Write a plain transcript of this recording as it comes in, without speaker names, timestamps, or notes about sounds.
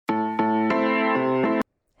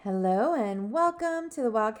Hello and welcome to the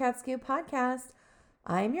Wildcat Scoop podcast.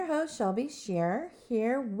 I'm your host, Shelby Shear,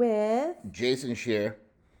 here with Jason Shear.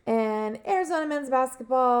 and Arizona men's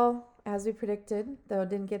basketball, as we predicted, though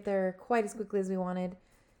didn't get there quite as quickly as we wanted,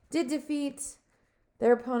 did defeat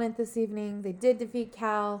their opponent this evening. They did defeat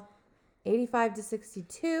Cal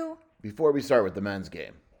 85-62. Before we start with the men's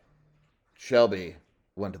game, Shelby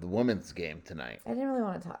went to the women's game tonight. I didn't really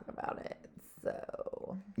want to talk about it,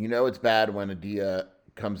 so You know it's bad when Adia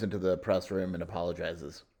comes into the press room and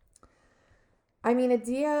apologizes. I mean,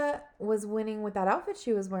 Adia was winning with that outfit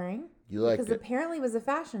she was wearing. You liked Because it. apparently it was a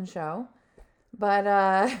fashion show. But,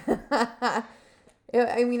 I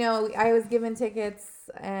was given tickets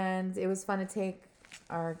and it was fun to take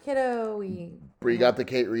our kiddo. Bree got the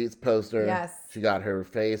Kate Reese poster. Yes. She got her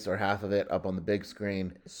face or half of it up on the big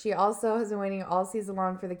screen. She also has been waiting all season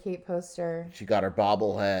long for the Kate poster. She got her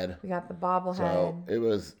bobblehead. We got the bobblehead. So it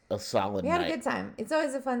was a solid night. We had a good time. It's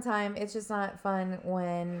always a fun time. It's just not fun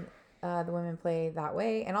when the women play that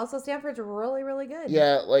way. And also Stanford's really, really good.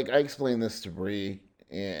 Yeah, like I explained this to Bree,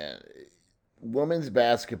 and women's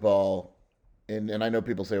basketball, and I know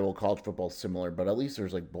people say, well, college football's similar, but at least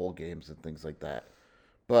there's like bowl games and things like that.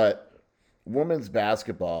 But women's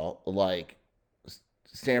basketball, like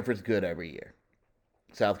Stanford's good every year,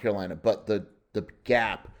 South Carolina, but the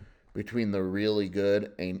gap between the really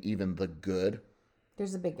good and even the good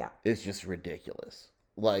There's a big gap. is just ridiculous.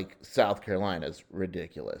 Like South Carolina's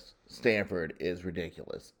ridiculous. Stanford is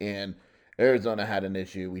ridiculous. And Arizona had an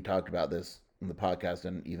issue. We talked about this in the podcast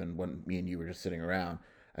and even when me and you were just sitting around.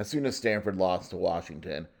 As soon as Stanford lost to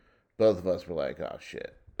Washington, both of us were like, oh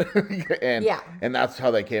shit. and Yeah. and that's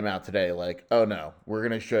how they came out today. Like, oh no, we're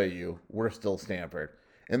gonna show you we're still Stanford.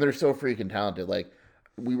 And they're so freaking talented. Like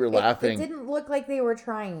we were laughing. It didn't look like they were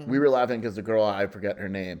trying. We were laughing because the girl, I forget her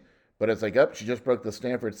name, but it's like, she just broke the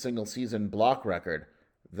Stanford single season block record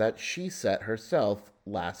that she set herself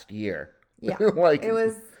last year. Yeah. Like it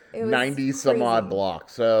was 90 some odd crazy.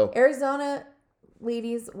 blocks. So Arizona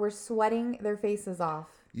ladies were sweating their faces off.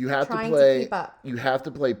 you have to trying play to keep up. you have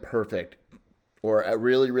to play perfect or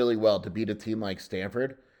really, really well to beat a team like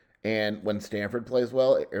Stanford. And when Stanford plays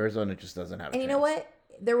well, Arizona just doesn't have a And chance. you know what?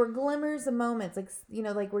 There were glimmers of moments,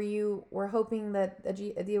 like where you were hoping that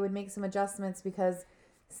Adia would make some adjustments because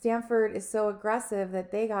Stanford is so aggressive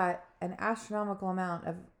that they got an astronomical amount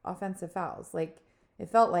of offensive fouls. Like it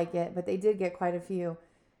felt like it, but they did get quite a few,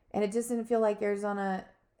 and it just didn't feel like Arizona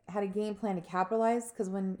had a game plan to capitalize. Because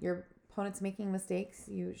when your opponent's making mistakes,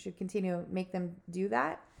 you should continue to make them do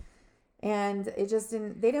that. And it just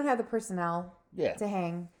didn't. They don't have the personnel to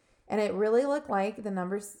hang. And it really looked like the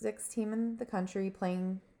number 6 team in the country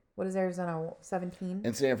playing, what is Arizona, 17?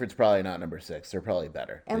 And Stanford's probably not number 6. They're probably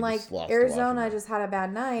better. And They like just lost to Arizona Washington. just had a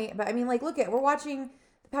bad night. But I mean, like, we're watching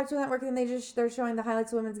the Pac-12 Network and they're showing the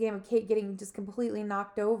highlights of women's game of Kate getting just completely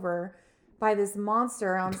knocked over by this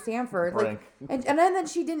monster on Stanford. Like, and then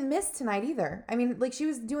she didn't miss tonight either. I mean, like she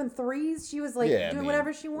was doing threes. She was like doing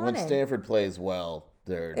whatever she wanted. When Stanford plays well,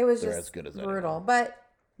 they're just as good as brutal. anyone. But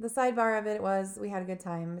the sidebar of it was we had a good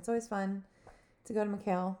time. It's always fun to go to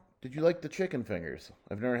McHale. Did you like the chicken fingers?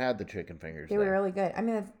 I've never had the chicken fingers. They were really good. I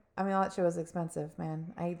mean, all that shit was expensive,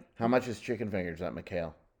 man. How much is chicken fingers at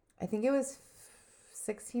McHale? I think it was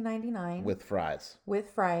 $16.99 With fries. with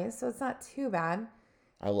fries, so it's not too bad.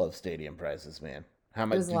 I love stadium prices, man. How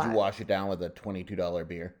much was a did you lot. wash it down with a $22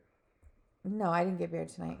 beer? No, I didn't get beer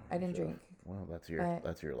tonight. I didn't drink. Well, that's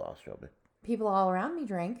But- your loss, Shelby. People all around me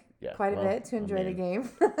drank quite a bit to enjoy the game.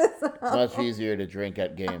 It's much easier to drink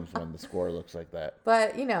at games when the score looks like that.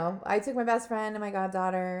 But I took my best friend and my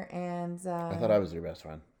goddaughter, and I thought I was your best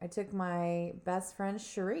friend. I took my best friend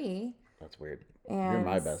Cherie. That's weird. And You're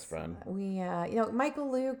my best friend. We,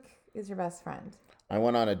 Michael Luke is your best friend. I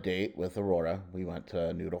went on a date with Aurora. We went to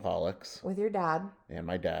Noodleholics With your dad. and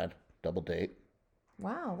my dad. Double date.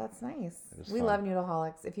 Wow, that's nice. was We fun. love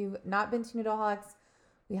Noodleholics. If you've not been to Noodleholics,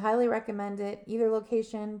 we highly recommend it. Either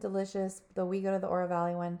location, delicious. Though we go to the Oro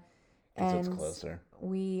Valley one. Because And it's closer.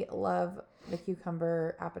 we love the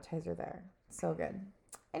cucumber appetizer there. So good.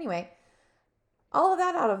 Anyway, all of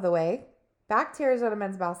that out of the way. Back to Arizona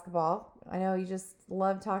men's basketball. I know you just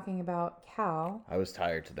love talking about Cal. I was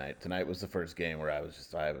tired tonight. Tonight was the first game where I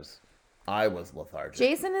was lethargic.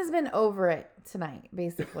 Jason has been over it tonight,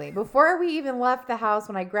 basically. Before we even left the house,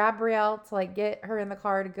 when I grabbed Brielle to get her in the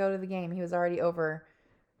car to go to the game, he was already over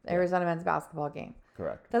the Arizona men's basketball game.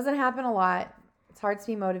 Correct. Doesn't happen a lot. It's hard to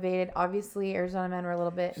be motivated. Obviously, Arizona men were a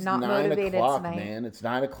little bit It's not 9 motivated o'clock, tonight. man. It's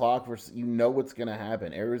 9 o'clock. You know what's going to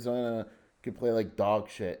happen. Arizona could play like dog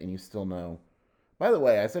shit, and you still know. By the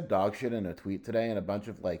way, I said dog shit in a tweet today, and a bunch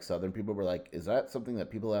of Southern people were like, "Is that something that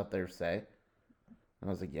people out there say?" And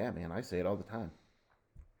I was like, yeah, man, I say it all the time.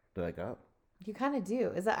 They're like, oh. You kind of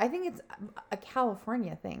do. I think it's a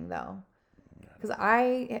California thing, though. Because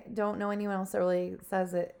I don't know anyone else that really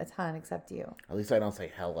says it a ton except you. At least I don't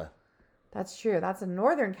say hella. That's true. That's a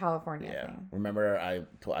Northern California thing. Remember, I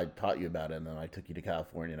taught you about it, and then I took you to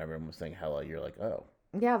California, and everyone was saying hella. You're like, oh.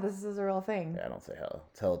 Yeah, this is a real thing. Yeah, I don't say hella.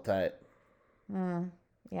 It's hella tight.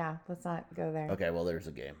 Yeah, let's not go there. Okay, well, there's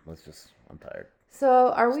a game. I'm tired.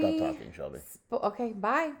 So are Stop we... talking, Shelby. Okay,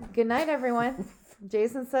 bye. Good night, everyone.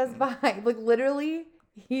 Jason says bye. Like, literally,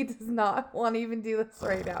 he does not want to even do this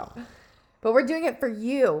right now. But we're doing it for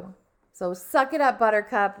you. So suck it up,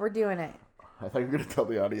 Buttercup. We're doing it. I thought you were going to tell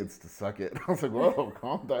the audience to suck it. I was like, whoa,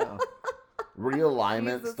 calm down.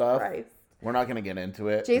 Realignment Jesus stuff. Christ. We're not going to get into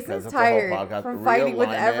it. Jason's tired from fighting with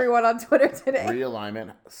everyone on Twitter today.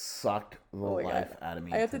 Realignment sucked the life out of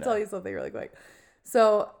me. I have to tell you something really quick.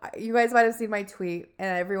 So you guys might have seen my tweet,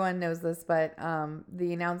 and everyone knows this, but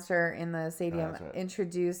the announcer in the stadium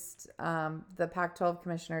introduced the Pac-12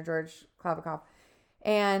 commissioner, George Klavikoff,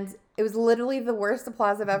 and it was literally the worst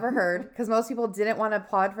applause I've ever heard because most people didn't want to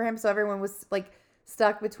applaud for him, so everyone was like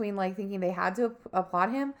stuck between like thinking they had to applaud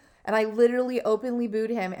him. And I literally openly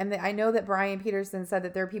booed him. And I know that Brian Peterson said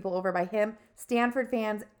that there are people over by him, Stanford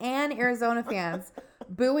fans and Arizona fans,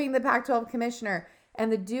 booing the Pac-12 commissioner.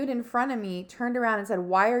 And the dude in front of me turned around and said,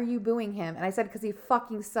 "Why are you booing him?" And I said, "Because he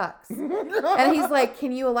fucking sucks." And he's like,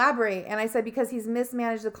 "Can you elaborate?" And I said, "Because he's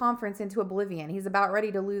mismanaged the conference into oblivion. He's about ready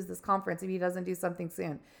to lose this conference if he doesn't do something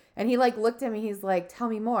soon." And he like looked at me. He's like, "Tell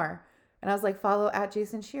me more." And I was like, "Follow at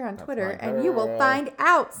Jason Scheer on Twitter and you will find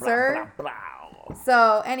out, sir." Blah, blah, blah.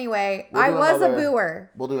 So anyway, I was a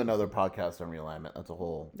booer. We'll do another podcast on realignment.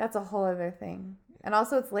 That's a whole other thing. And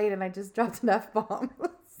also it's late and I just dropped an F-bomb.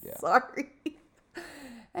 Sorry.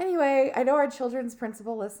 Anyway, I know our children's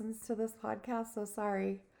principal listens to this podcast, so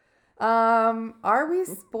sorry. Are we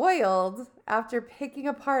spoiled after picking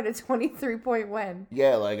apart a 23-point win?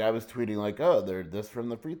 Yeah, like I was tweeting like, oh, they're this from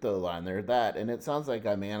the free throw line, they're that. And it sounds like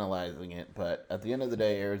I'm analyzing it, but at the end of the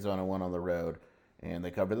day, Arizona won on the road. And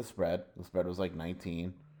they covered the spread. The spread was like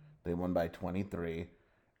 19. They won by 23.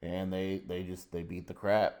 And they beat the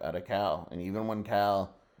crap out of Cal. And even when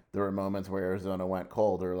Cal, there were moments where Arizona went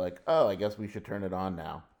cold. They were like, oh, I guess we should turn it on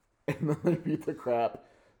now. And then they beat the crap.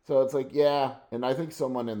 So it's like, yeah. And I think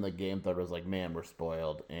someone in the game thought it was like, man, we're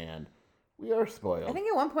spoiled. And we are spoiled. I think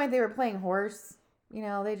at one point they were playing horse. You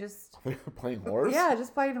know, they just... They were playing horse? Yeah,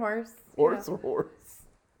 just playing horse. Horse or horse?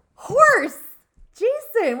 Horse!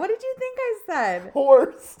 Jason, what did you think I said?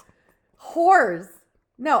 Horse. Horse.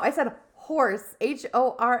 No, I said horse.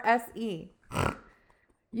 Horse. You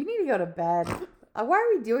need to go to bed. Why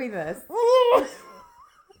are we doing this?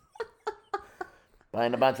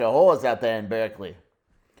 Find a bunch of holes out there in Berkeley.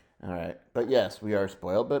 All right. But yes, we are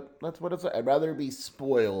spoiled, but that's what it's like. I'd rather be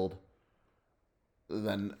spoiled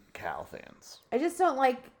than Cal fans. I just don't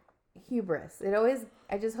like hubris.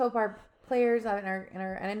 I just hope our players and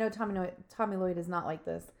I know Tommy Lloyd is not like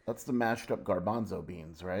this. That's the mashed up garbanzo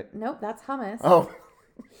beans, right? Nope, that's hummus. Oh.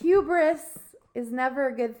 Hubris is never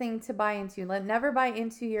a good thing to buy into. Never buy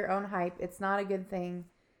into your own hype. It's not a good thing.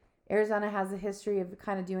 Arizona has a history of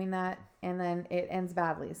kind of doing that, and then it ends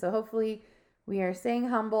badly. So hopefully we are staying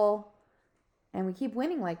humble and we keep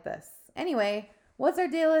winning like this. Anyway, what's our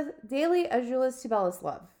daily Azules Tubelis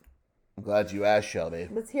love? I'm glad you asked, Shelby.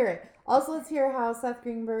 Let's hear it. Also, let's hear how Seth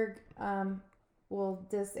Greenberg will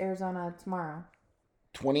diss Arizona tomorrow.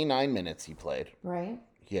 29 minutes he played. Right.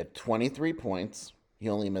 He had 23 points. He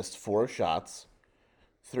only missed 4 shots.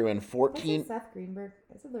 Threw in 14. I said Seth Greenberg.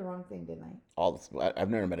 I said the wrong thing, didn't I? I've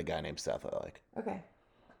never met a guy named Seth I like. Okay.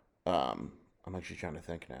 I'm actually trying to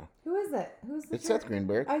think now. Who is it? Who's the It's jerk? Seth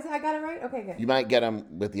Greenberg. I got it right? Okay, good. You might get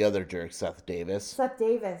him with the other jerk, Seth Davis. Seth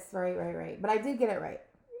Davis. Right. But I did get it right.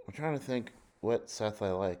 I'm trying to think what Seth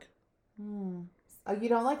I like. Oh, you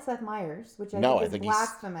don't like Seth Meyers, which I think is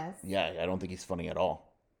blasphemous. Yeah, I don't think he's funny at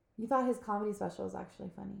all. You thought his comedy special was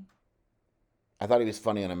actually funny. I thought he was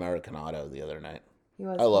funny on Americanado the other night. He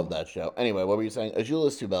was. I love that show. Anyway, what were you saying?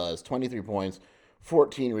 Azules Tubelis, 23 points,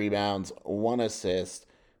 14 rebounds, 1 assist,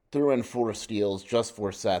 threw in 4 steals just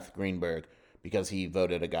for Seth Greenberg because he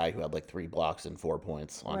voted a guy who had like 3 blocks and 4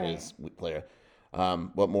 points on his player.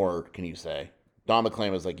 What more can you say? Don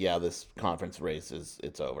McClain was like, yeah, this conference race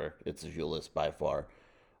it's over. It's Azules by far.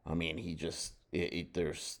 I mean, he just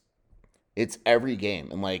it's every game,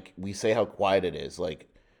 and like we say how quiet it is. Like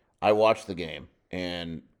I watched the game,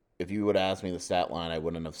 and if you would ask me the stat line, I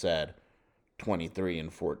wouldn't have said 23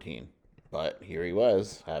 and 14, but here he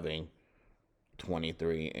was having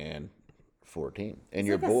 23 and 14. And it's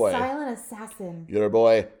your like boy, a silent assassin. Your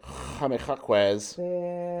boy, Jaime Jaquez,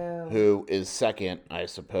 who is second, I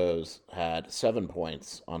suppose, had 7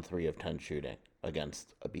 points on 3 of 10 shooting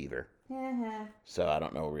against a Beaver. So I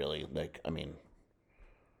don't know really.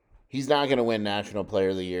 He's not going to win National Player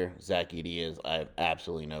of the Year. Zach Edey is. I have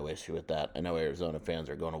absolutely no issue with that. I know Arizona fans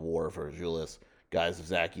are going to war for Julius. Guys, if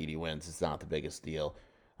Zach Edey wins, it's not the biggest deal.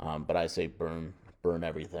 But I say burn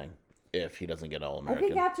everything if he doesn't get All-American. I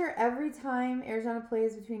think after every time Arizona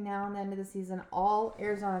plays between now and the end of the season, all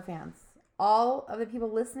Arizona fans, all of the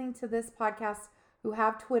people listening to this podcast who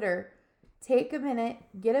have Twitter, take a minute,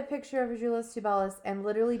 get a picture of Julius Tubelis, and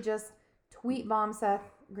literally just tweet bomb Seth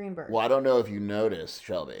Greenberg. Well, I don't know if you noticed,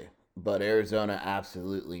 Shelby, but Arizona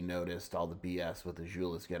absolutely noticed all the BS with the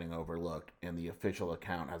Julius getting overlooked, and the official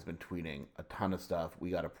account has been tweeting a ton of stuff. We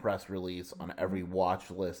got a press release on every watch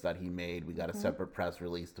list that he made. We got a separate press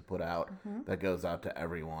release to put out that goes out to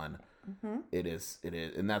everyone. It is,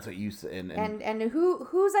 and that's what you said. And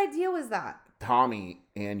whose idea was that? Tommy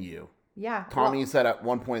and you. Yeah. Tommy said at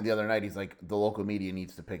one point the other night, he's like, the local media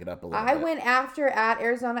needs to pick it up a little bit. I went after at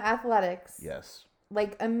Arizona Athletics. Yes.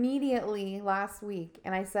 Like immediately last week,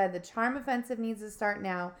 and I said the charm offensive needs to start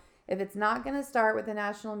now. If it's not going to start with the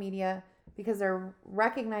national media because they're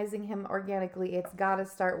recognizing him organically, it's got to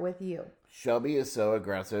start with you. Shelby is so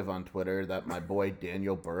aggressive on Twitter that my boy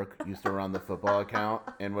Daniel Burke used to run the football account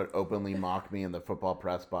and would openly mock me in the football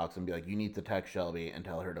press box and be like, you need to text Shelby and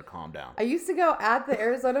tell her to calm down. I used to go at the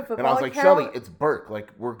Arizona football and I was like, account. Shelby, it's Burke.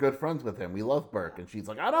 Like, we're good friends with him. We love Burke. And she's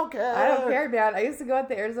like, I don't care. I don't care, man. I used to go at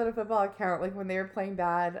the Arizona football account like when they were playing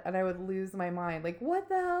bad, and I would lose my mind. Like, what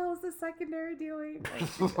the hell is the secondary doing? I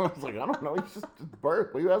was like, I don't know. He's just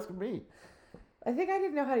Burke. What are you asking me? I think I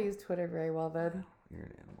didn't know how to use Twitter very well then. You're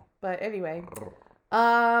an animal. But anyway,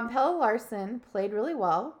 Pelle Larson played really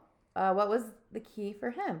well. What was the key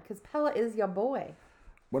for him? Because Pelle is your boy.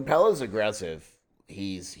 When Pella's aggressive,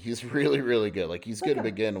 he's really, really good. Like, he's good to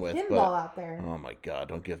begin with. Pinball out there. Oh, my God.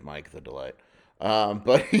 Don't give Mike the delight.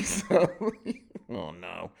 But he's... oh,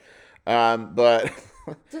 no. But...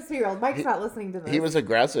 Just be real. Mike's not listening to this. He was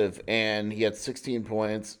aggressive, and he had 16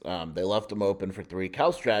 points. They left him open for 3.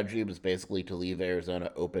 Cal's strategy was basically to leave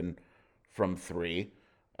Arizona open from 3.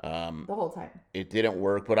 The whole time. It didn't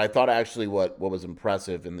work, but I thought actually what was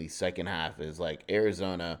impressive in the second half is, like,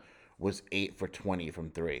 Arizona was 8 for 20 from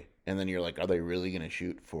 3. And then you're like, are they really going to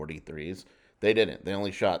shoot 43s? They didn't. They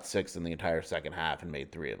only shot 6 in the entire second half and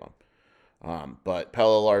made 3 of them. But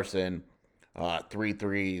Pelle Larson... 3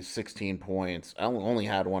 threes, 16 points. I only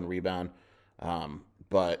had 1 rebound,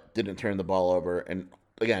 but didn't turn the ball over. And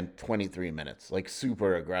again, 23 minutes, like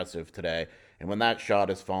super aggressive today. And when that shot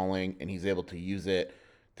is falling and he's able to use it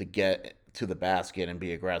to get to the basket and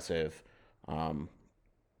be aggressive,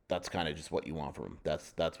 that's kind of just what you want from him.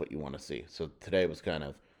 That's what you want to see. So today was kind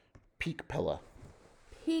of peak Pella.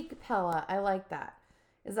 Peak Pella. I like that.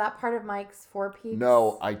 Is that part of Mike's 4 peaks?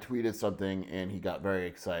 No, I tweeted something and he got very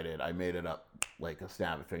excited. I made it up like a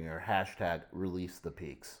snap finger. # release the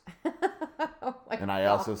peaks. Oh my and I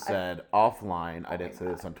God. also said offline, I didn't say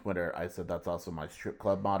this on Twitter, I said that's also my strip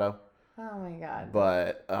club motto. Oh my God.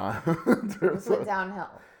 But This went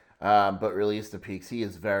downhill. But release the peaks. He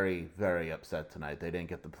is very, very upset tonight. They didn't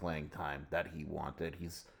get the playing time that he wanted.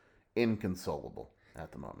 He's inconsolable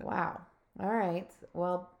at the moment. Wow. All right.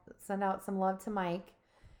 Well, send out some love to Mike.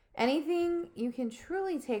 Anything you can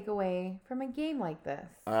truly take away from a game like this?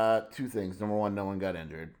 2 things. Number 1, no one got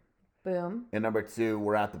injured. Boom. And number 2,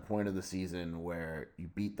 we're at the point of the season where you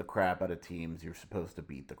beat the crap out of teams you're supposed to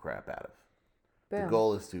beat the crap out of. Boom. The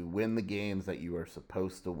goal is to win the games that you are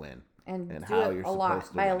supposed to win. And do how it you're a lot,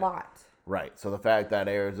 supposed to by a win it. lot. Right. So the fact that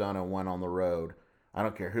Arizona went on the road, I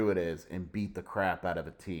don't care who it is, and beat the crap out of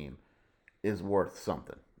a team is worth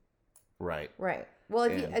something. Right. Right. Well,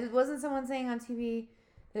 it wasn't someone saying on TV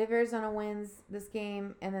that if Arizona wins this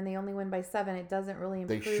game and then they only win by 7, it doesn't really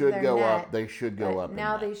improve They should their go net. up. They should go up.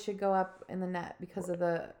 Now in net. they should go up in the net because of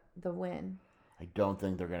the win. I don't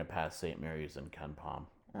think they're going to pass St. Mary's and Ken Palm.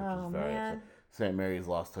 Which Oh, is very man. upset. St. Mary's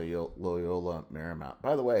lost to Loyola Marymount.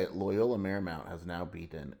 By the way, Loyola Marymount has now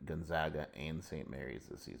beaten Gonzaga and St. Mary's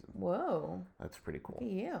this season. Whoa. That's pretty cool. Look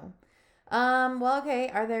at you. Well, okay.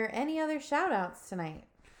 Are there any other shout outs tonight?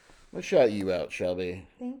 Let's shout you out, Shelby.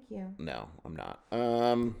 Thank you. No, I'm not.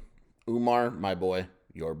 Umar, my boy,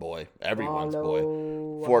 your boy, everyone's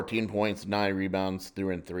boy. 14 points, 9 rebounds,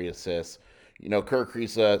 threw in 3 assists. You know, Kirk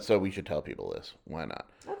Kriisa, so we should tell people this. Why not?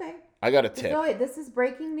 Okay. I got a tip. No, wait, this is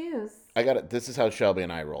breaking news. This is how Shelby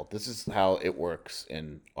and I roll. This is how it works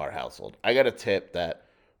in our household. I got a tip that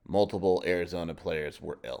multiple Arizona players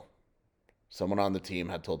were ill. Someone on the team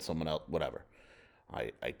had told someone else, whatever.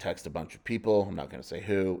 I text a bunch of people. I'm not going to say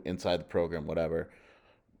who, inside the program, whatever.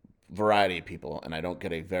 variety of people, and I don't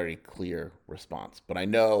get a very clear response. But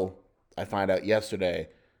I find out yesterday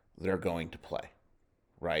they're going to play,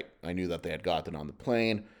 right? I knew that they had gotten on the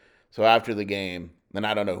plane. So after the game, and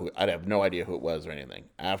I don't know I have no idea who it was or anything.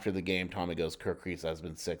 After the game, Tommy goes, Kerr Kriisa has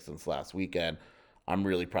been sick since last weekend. I'm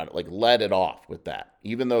really proud of, let it off with that.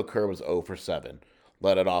 Even though Kerr was 0 for 7,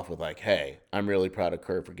 let it off with hey, I'm really proud of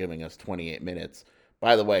Kerr for giving us 28 minutes.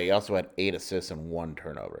 By the way, he also had 8 assists and 1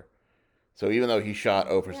 turnover. So even though he shot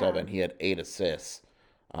 0 for 7, he had 8 assists.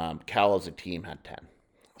 Cal as a team had 10.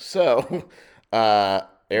 So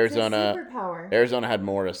Arizona had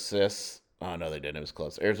more assists. Oh, no, they didn't. It was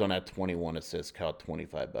close. Arizona had 21 assists, Cal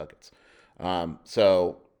 25 buckets.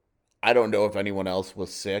 So I don't know if anyone else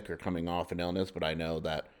was sick or coming off an illness, but I know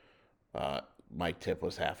that my tip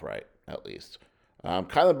was half right, at least.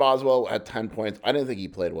 Kylan Boswell had 10 points. I didn't think he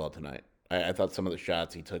played well tonight. I thought some of the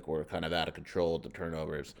shots he took were kind of out of control, the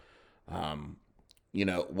turnovers. When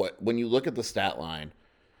you look at the stat line,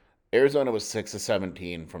 Arizona was 6 of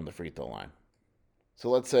 17 from the free throw line. So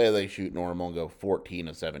let's say they shoot normal and go 14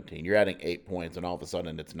 of 17. You're adding 8 points, and all of a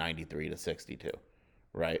sudden it's 93 to 62,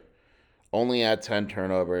 right? Only had 10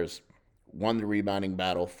 turnovers, won the rebounding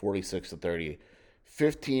battle 46 to 30,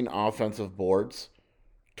 15 offensive boards,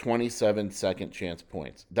 27 second chance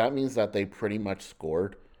points. That means that they pretty much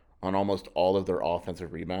scored on almost all of their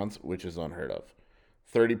offensive rebounds, which is unheard of.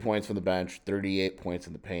 30 points from the bench, 38 points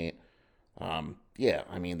in the paint.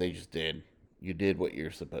 They just did. You did what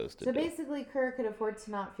you're supposed to do. So basically, Kerr could afford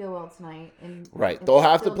to not feel well tonight. Right. They'll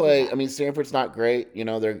have to play. Stanford's not great.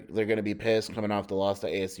 They're going to be pissed coming off the loss to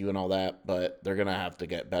ASU and all that, but they're going to have to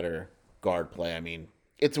get better guard play.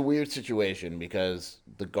 It's a weird situation because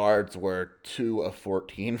the guards were 2 of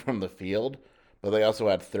 14 from the field, but they also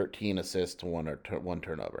had 13 assists to one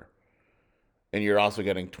turnover. And you're also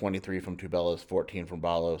getting 23 from Tubelis, 14 from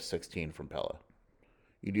Ballo, 16 from Pella.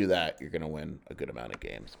 You do that, you're going to win a good amount of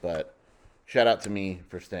games. But shout out to me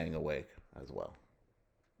for staying awake as well.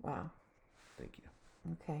 Wow. Thank you.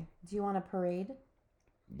 Okay. Do you want a parade?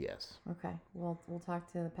 Yes. Okay. We'll talk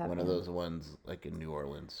to the pep. One of those ones like in New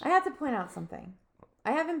Orleans. I have to point out something.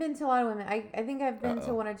 I haven't been to a lot of women. I think I've been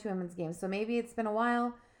to 1 or 2 women's games. So maybe it's been a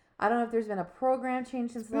while. I don't know if there's been a program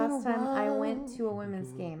change since the last time I went to a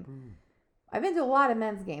women's game. I've been to a lot of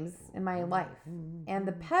men's games in my life. And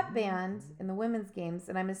the pep band in the women's games,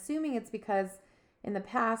 and I'm assuming it's because in the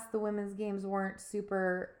past the women's games weren't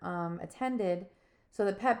super attended. So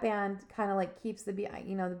the pep band kind of keeps the beat,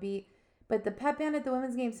 the beat. But the pep band at the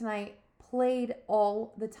women's game tonight played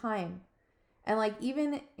all the time. And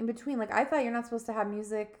even in between, I thought you're not supposed to have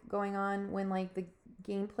music going on when the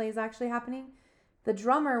gameplay is actually happening. The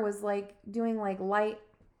drummer was doing light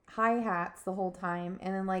hi-hats the whole time,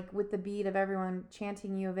 and then with the beat of everyone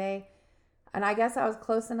chanting U of A. And I guess I was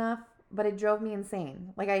close enough, but it drove me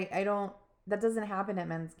insane. I don't, that doesn't happen at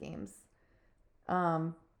men's games.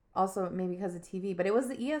 Also maybe because of TV, but it was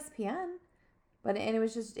the ESPN. And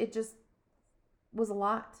it just was a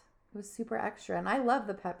lot. It was super extra, and I love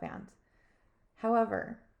the pep band.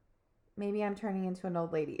 However, maybe I'm turning into an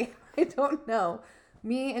old lady. I don't know.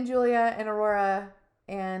 Me and Julia and Aurora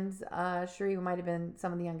and Cherie might have been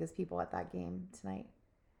some of the youngest people at that game tonight.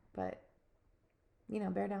 But,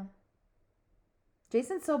 bear down.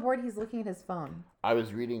 Jason's so bored he's looking at his phone. I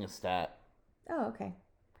was reading a stat. Oh, okay.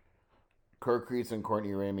 Kerr Kriisa and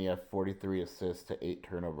Courtney Ramey have 43 assists to 8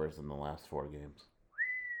 turnovers in the last 4 games.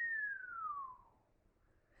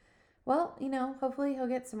 Well, hopefully he'll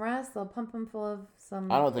get some rest. They'll pump him full of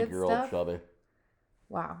some I don't think you're stuff. old, Shelby.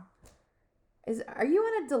 Wow. Are you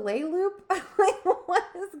on a delay loop? What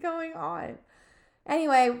is going on?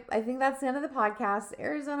 Anyway, I think that's the end of the podcast.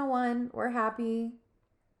 Arizona won. We're happy.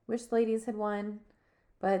 Wish the ladies had won.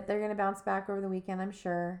 But they're going to bounce back over the weekend, I'm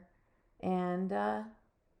sure. And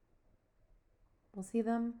we'll see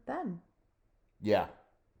them then. Yeah.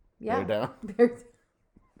 Yeah. They're down.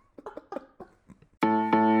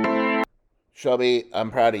 Shelby,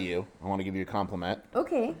 I'm proud of you. I want to give you a compliment.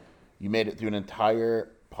 Okay. You made it through an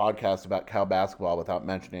entire podcast about Cal basketball without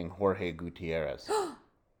mentioning Jorge Gutierrez.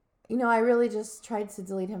 I really just tried to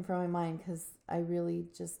delete him from my mind because I really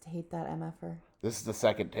just hate that MFer. This is the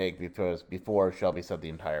second take because before Shelby said the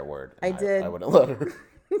entire word. I did. I wouldn't let her.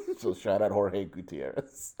 So shout out Jorge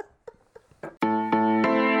Gutierrez.